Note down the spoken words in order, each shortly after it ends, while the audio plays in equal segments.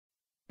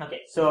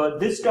Okay, so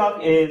this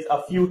talk is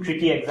a few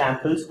tricky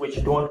examples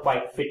which don't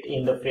quite fit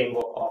in the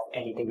framework of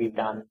anything we've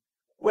done.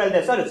 Well,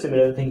 they're sort of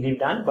similar things we've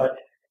done, but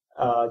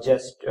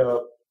just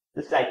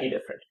slightly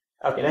different.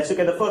 Okay, let's look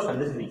at the first one.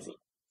 This is easy.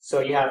 So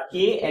you have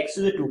k x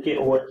to the 2k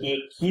over k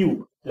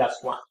cube plus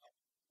 1.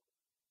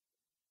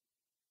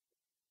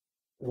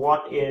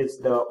 What is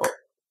the... Oh,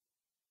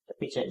 let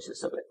me change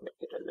this a bit, make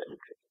it a little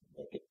tricky.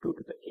 Make it 2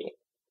 to the k.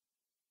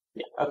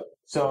 Yeah, okay.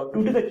 So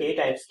 2 to the k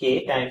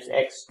times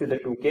x to the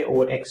 2k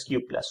over x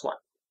cube plus 1.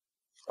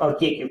 Or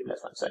k cube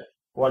plus 1, sorry.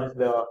 What is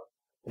the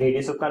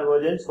radius of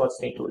convergence? What's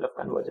the interval of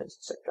convergence,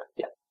 etc.?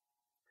 Yeah.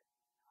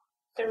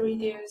 The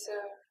radius,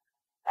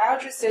 I'll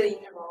just say the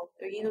interval.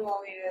 The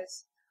interval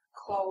is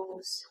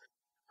close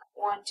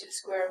 1 to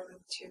square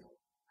root 2.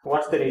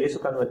 What's the radius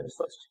of convergence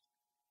first?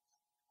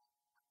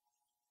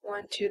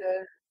 1 to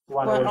the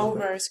 1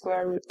 over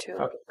square root 2.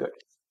 Okay, good.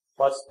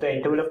 What's the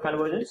interval of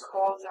convergence?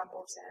 Close on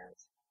both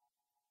ends.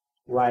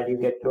 Why do you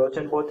get closed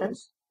on both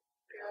ends?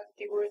 Because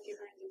degree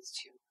difference is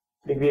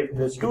 2. Degree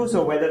difference is 2,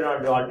 so whether or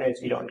not the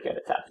alternates we don't get,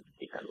 it's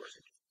absolutely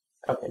convergent.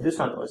 Okay, this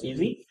one was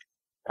easy.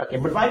 Okay,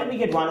 but why did we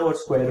get 1 over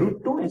square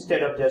root 2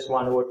 instead of just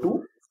 1 over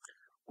 2?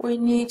 We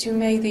need to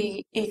make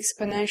the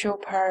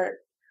exponential part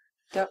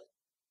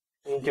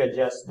We need to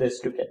adjust this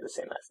to get the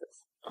same as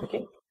this.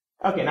 Okay.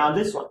 Okay, now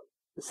this one,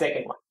 the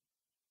second one.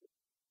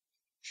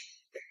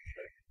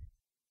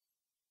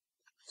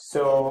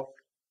 So,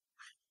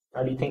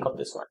 what do you think of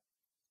this one?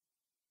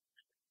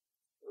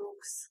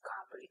 looks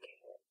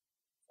complicated.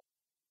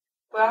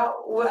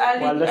 Well, at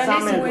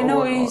least we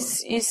know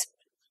it's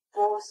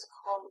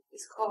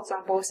close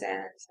on both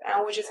ends,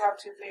 and we just have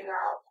to figure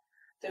out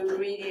the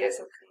radius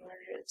of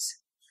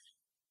convergence.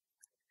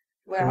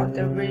 Well,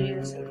 the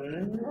radius of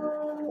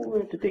we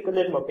have to take a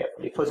little more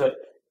carefully.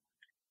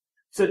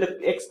 So the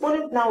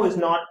exponent now is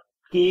not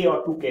k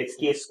or 2k, it's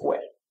k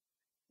squared,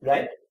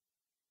 right?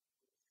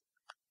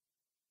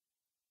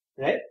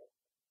 Right?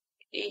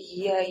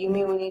 Yeah, you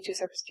mean we need to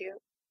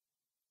substitute?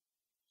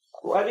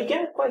 Well, we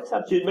can't quite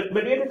substitute,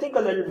 but we have to think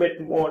a little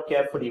bit more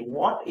carefully.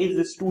 What is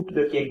this 2 to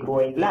the k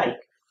growing like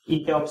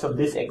in terms of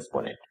this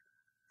exponent?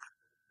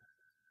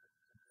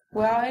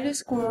 Well, it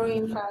is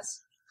growing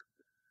fast.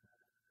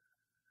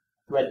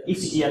 Well,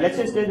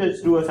 let's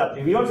do a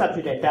substitute. We won't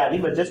substitute entirely,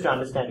 but just to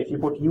understand, if you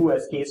put u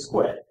as k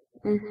squared,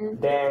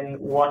 then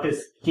what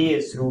is k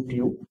is root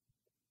u?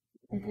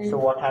 So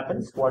what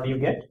happens? What do you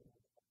get?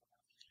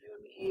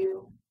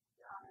 U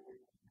times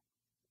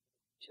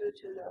 2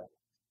 to the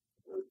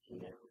root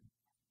u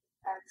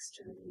x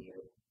to the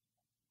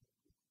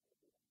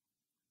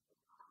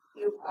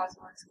u plus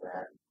 1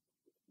 squared.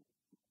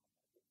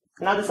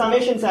 Now the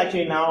summation is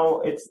actually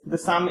the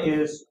sum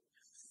is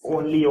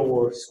only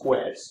over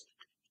squares.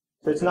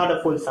 So it's not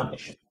a full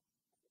summation.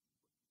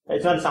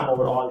 It's not a sum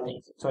over all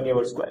things. It's only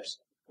over squares.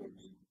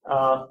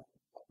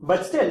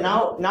 But still,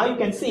 now you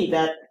can see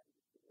that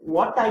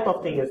what type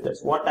of thing is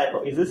this?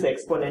 Is this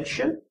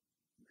exponential?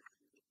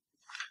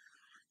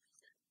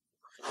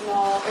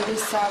 No, it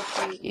is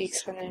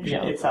sub-exponential.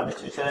 Yeah, it's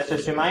sub-exponential. So let's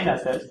just remind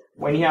ourselves,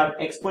 when you have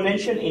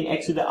exponential in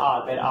x to the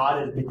r, where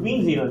r is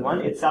between 0 and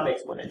 1, it's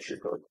sub-exponential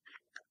growth.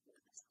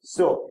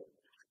 So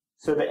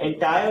the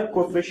entire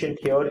coefficient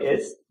here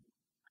is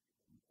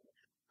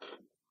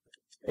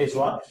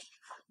what?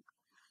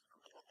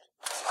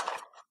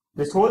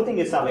 This whole thing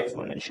is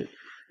sub-exponential.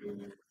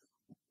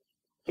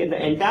 Okay,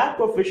 the entire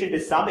coefficient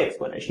is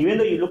sub-exponential. Even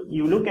though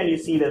you look and you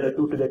see that the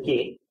 2 to the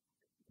k.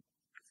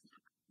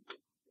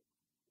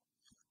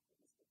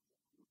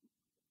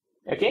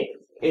 Okay,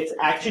 it's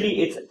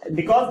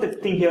because the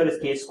thing here is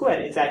k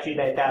squared, it's actually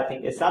the entire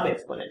thing is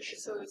sub-exponential.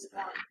 So it's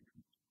 1.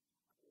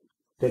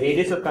 The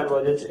radius of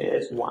convergence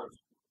is 1.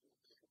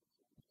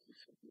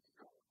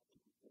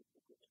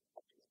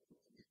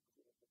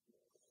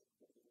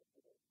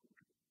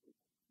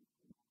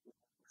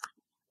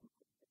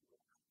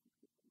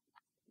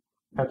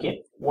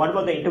 Okay, what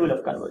about the interval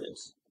of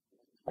convergence?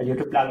 You have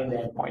to plug in the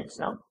endpoints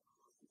now.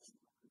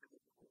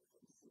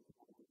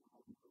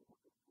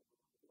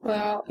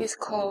 Well, it's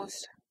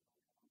closed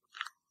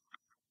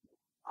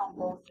on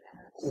both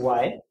ends.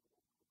 Why?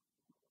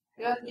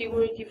 Because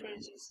degree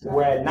difference is...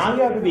 Well, now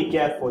you have to be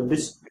careful.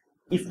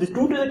 If the 2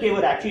 to the k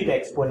were actually the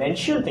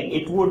exponential thing,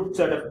 it would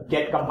sort of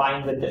get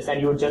combined with this,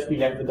 and you would just be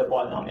left with the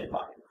polynomial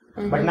part.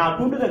 But now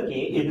 2 to the k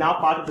is now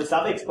part of the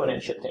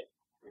sub-exponential thing.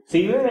 So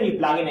even when you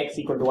plug in x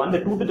equal to 1, the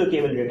 2 to the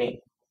k will remain.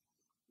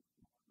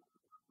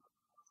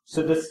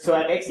 So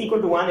at x equal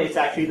to 1, it's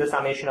actually the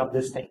summation of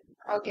this thing.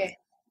 Okay.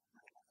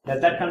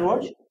 Does that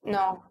converge?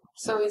 No.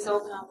 So it's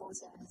open on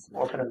both ends.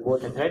 Open on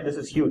both ends, right? This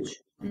is huge.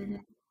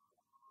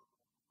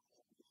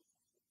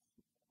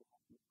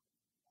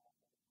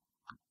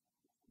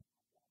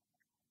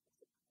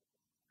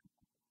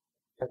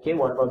 Okay,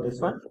 what about this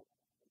one?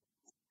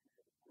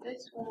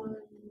 This one...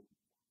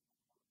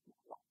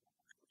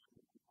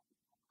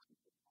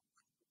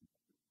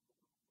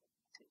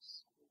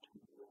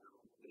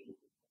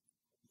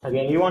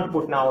 Again, you want to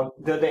put now,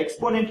 the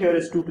exponent here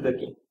is 2 to the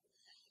k.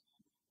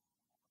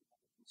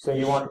 So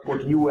you want to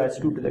put u as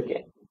 2 to the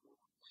k.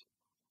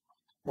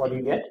 What do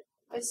you get?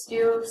 But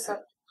still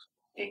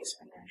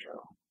sub-exponential.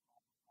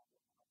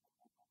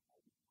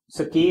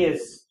 So k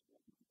is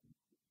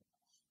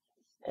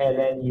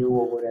ln u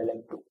over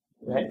ln 2,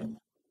 right?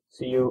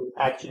 So you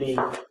actually,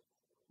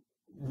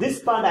 this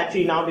part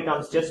actually now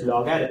becomes just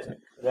logarithmic,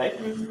 right?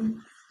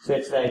 So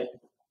it's like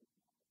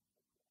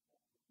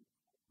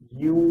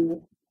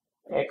u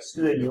x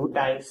to the u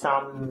times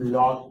some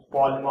log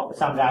polynomial,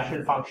 some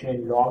rational function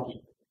in log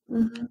e.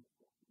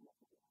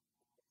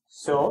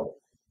 So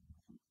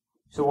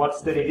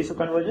what's the radius of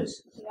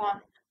convergence?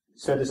 1.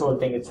 So this whole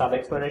thing is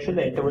sub-exponential.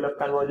 The interval of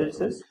convergence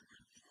is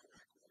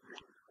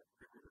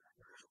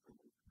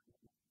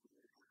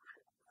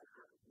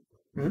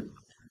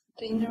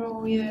The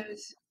interval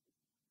is,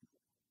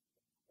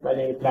 well,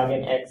 you plug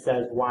in x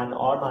as 1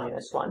 or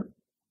minus 1.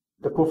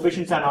 The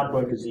coefficients are not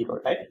going to 0,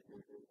 right?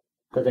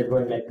 Because they're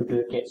going like 2 to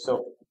the k.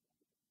 So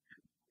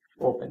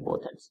open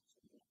both ends.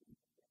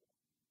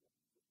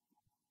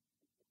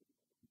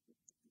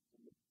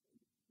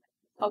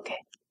 okay.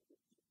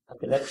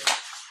 Okay, let's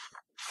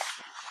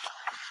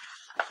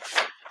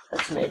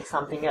make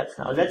something else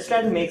now. Let's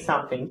try to make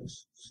something.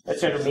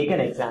 Let's try to make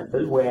an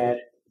example where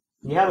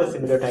we have a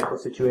similar type of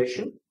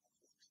situation.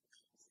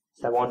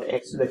 So I want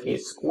x to the k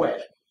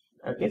squared.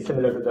 Okay,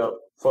 similar to the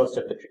first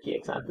of the tricky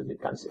examples we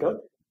considered.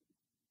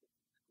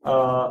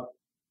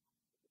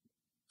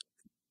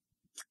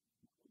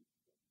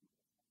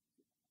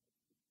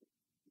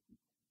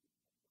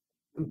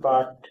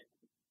 But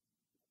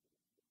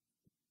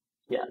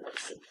yeah,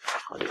 let's see.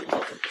 How do we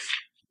get this?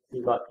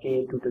 We got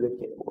k 2 to the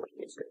k over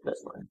k squared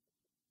plus 1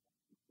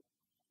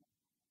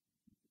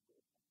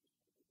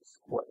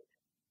 squared.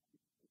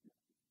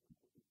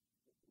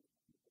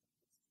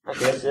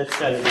 Okay, let's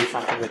try to do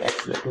something with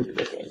x to the 2 to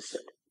the k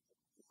instead.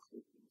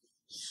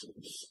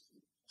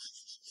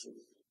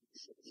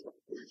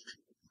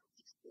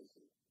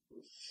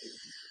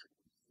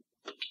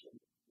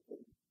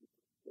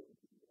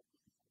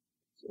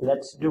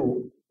 Let's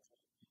do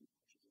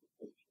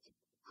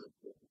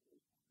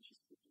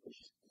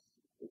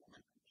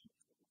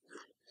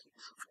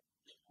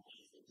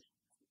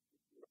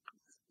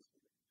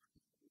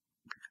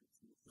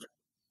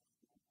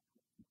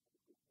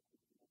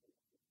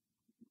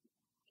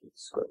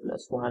square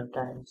plus 1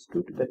 times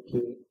 2 to the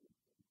k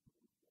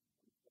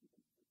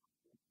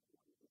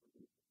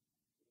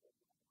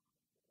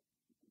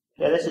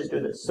Yeah, let's just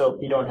do this. So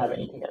we don't have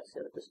anything else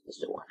here. This is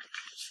just a 1.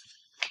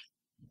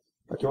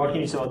 Okay, what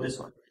can you say about this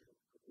one?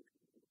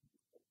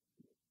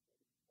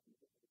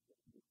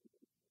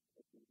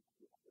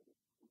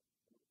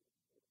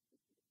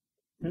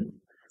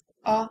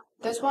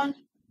 This one?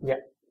 Yeah.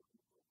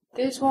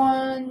 This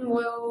one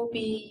will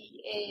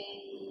be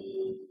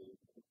a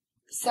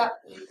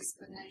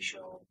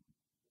sub-exponential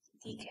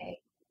decay.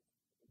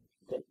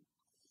 Okay.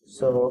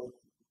 So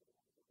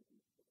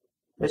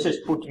let's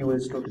just put u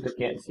as 2 to the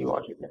k and see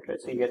what you get.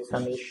 Right? So you get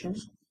summation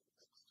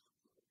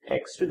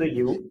x to the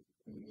u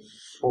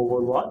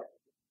over what?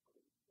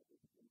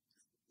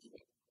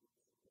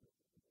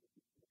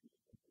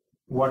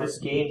 What is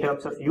k in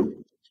terms of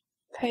u?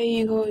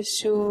 K equals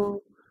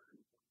to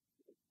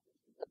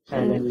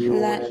And then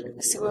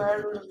u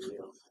square root of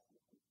u.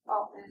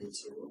 Oh, and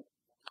 2.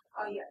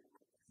 Oh, yeah.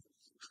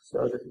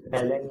 So this is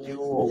ln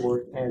u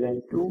over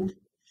ln 2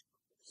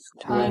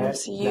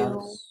 Times u.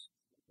 plus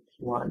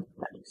 1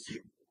 times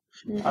u.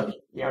 Okay,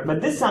 yeah, but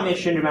this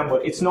summation,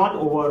 remember, it's not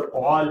over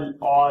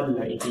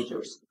all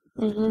integers.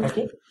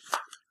 Okay?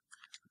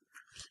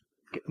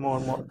 Get more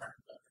and more.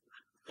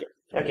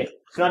 Okay,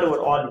 it's not over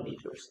all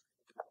integers.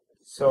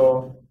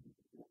 So,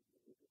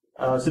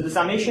 so the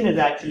summation is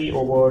actually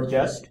over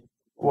just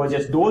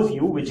those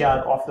u which are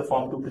of the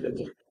form 2 to the k.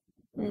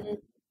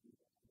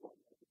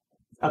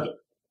 Okay,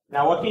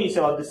 now what can you say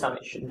about this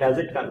summation? Does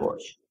it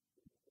converge?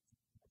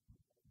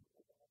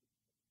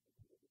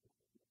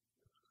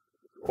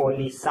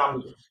 Only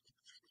some u.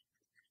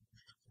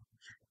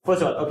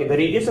 First of all, okay, the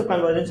radius of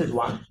convergence is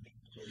 1.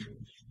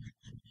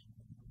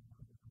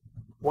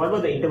 What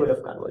about the interval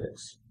of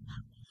convergence?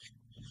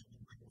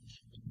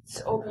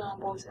 It's open on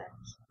both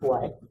ends.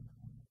 Why?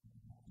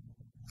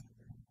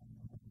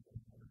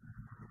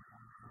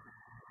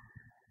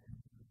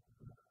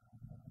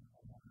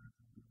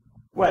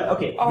 Well,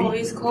 okay. Oh,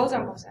 it's closed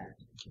on both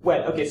ends.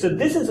 Well, okay, so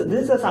this is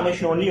a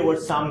summation only over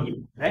some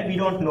u, right? We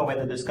don't know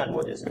whether this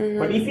converges.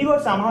 But if you were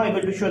somehow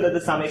able to show that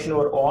the summation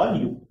over all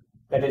u,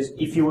 that is,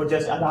 if you were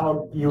just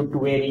allowed u to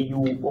vary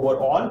u over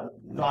all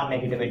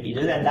non-negative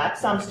integers, and that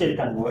sum still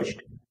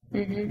converged,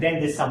 then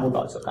this sum would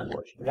also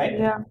converge, right?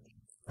 Yeah.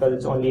 Because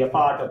it's only a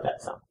part of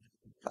that sum.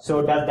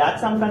 So does that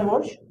sum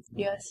converge?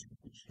 Yes.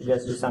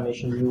 Just the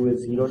summation u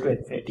is 0 to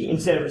infinity.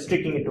 Instead of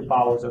restricting it to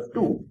powers of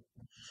 2,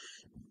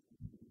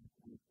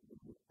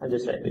 I'll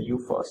just write the u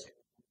first.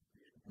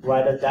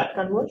 Why does that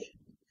converge?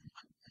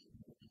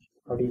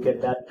 How do you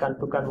get that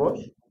to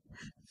converge?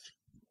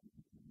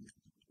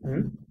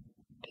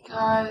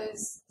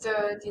 Because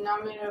the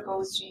denominator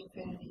goes to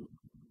infinity.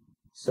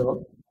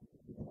 So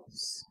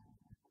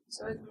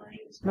it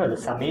converges. no, the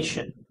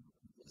summation.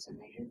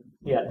 Summation?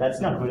 Yeah,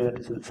 that's not good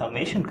enough. So the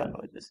summation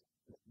converges.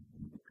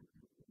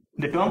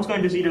 the terms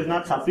going to 0 is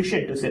not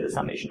sufficient to say the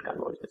summation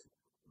converges.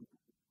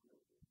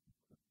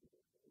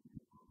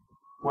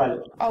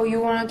 Well, oh, you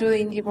want to do the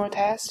integral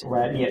test?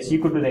 Well, yes,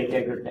 you could do the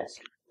integral test,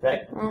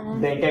 right?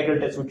 The integral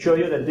test would show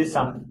you that this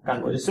sum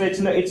converges. So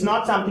it's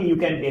not something you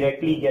can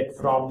directly get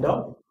from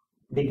the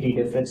degree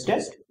difference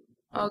test.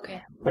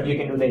 Okay. But you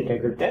can do the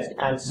integral test,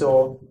 and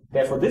so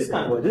therefore this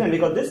converges, and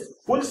because this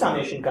full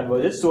summation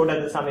converges, so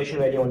does the summation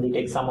where you only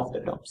take some of the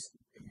terms,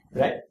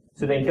 right?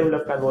 So the interval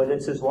of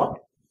convergence is what?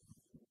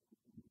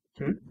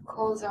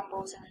 Closed on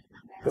both ends.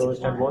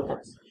 Closed on both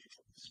ends.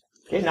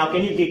 Okay, now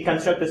can you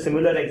construct a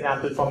similar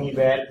example for me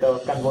where the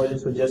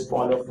convergence would just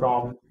follow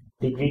from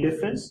degree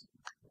difference?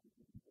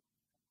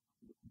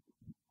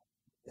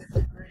 The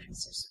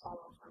convergence just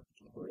follow from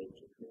degree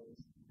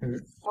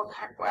difference.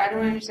 I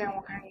don't understand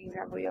what kind of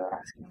example you're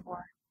asking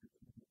for.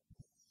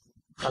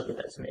 Okay,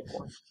 let's make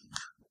one.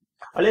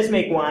 Or let's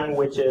make one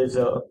which is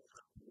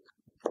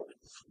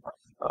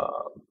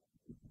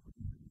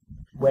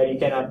where you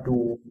cannot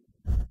do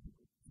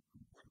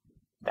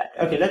that.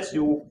 Okay, let's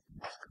do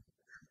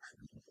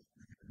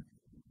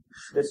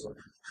this one.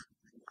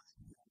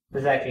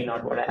 This is actually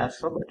not what I asked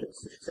for, but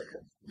it's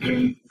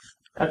okay.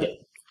 Okay.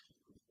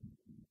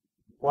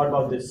 What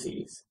about this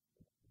series?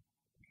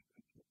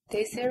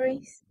 This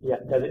series? Yeah,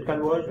 does it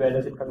converge? Where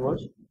does it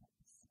converge?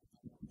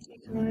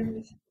 It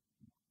converges.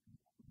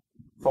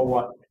 For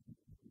what?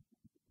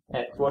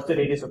 X. What's the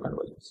radius of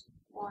convergence?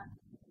 1.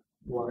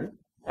 1.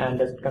 And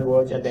does it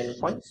converge at any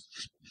points?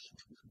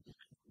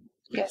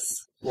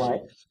 Yes. Why?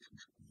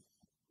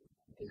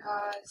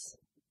 Because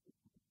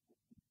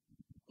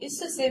it's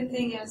the same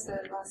thing as the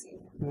last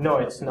example. No,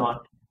 it's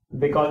not.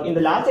 Because in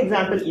the last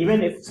example,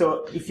 even if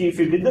you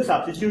did the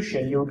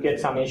substitution, you would get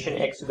summation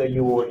x to the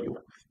u over u,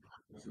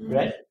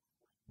 right?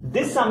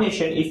 This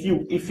summation, if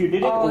you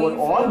did it over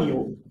all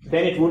u,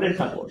 then it wouldn't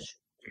converge.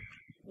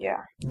 Yeah.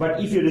 But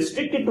if you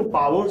restrict it to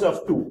powers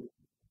of 2,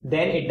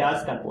 then it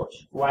does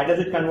converge. Why does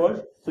it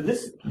converge? So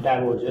this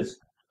diverges.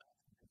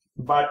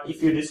 But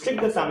if you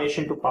restrict the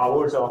summation to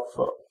powers of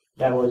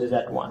diverges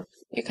at 1.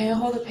 Can you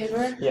hold the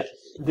paper? Yeah,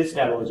 this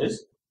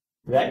diverges,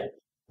 right?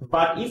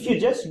 But if you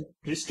just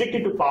restrict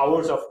it to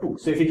powers of 2,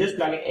 so if you just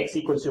plug in x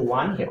equals to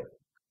 1 here,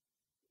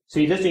 so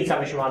you're just doing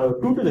summation 1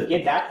 over 2 to the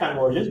k, that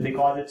converges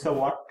because it's a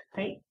what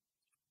thing?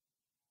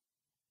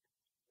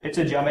 It's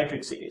a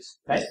geometric series,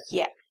 right?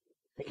 Yeah.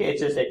 Okay,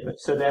 it's a segment.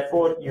 So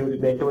therefore,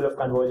 the interval of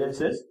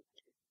convergence is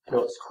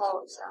closed.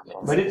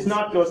 But it's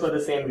not closed for the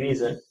same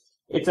reason.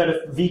 It's sort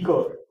of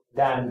weaker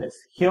than this.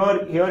 Here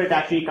it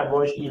actually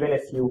converged even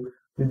if you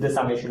did the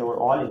summation over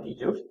all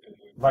integers.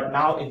 But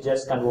now it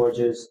just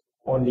converges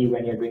only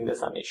when you're doing the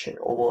summation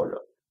over,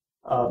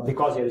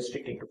 because you're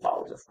restricting to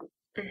powers of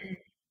 2.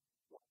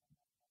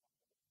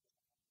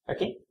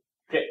 Okay,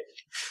 great.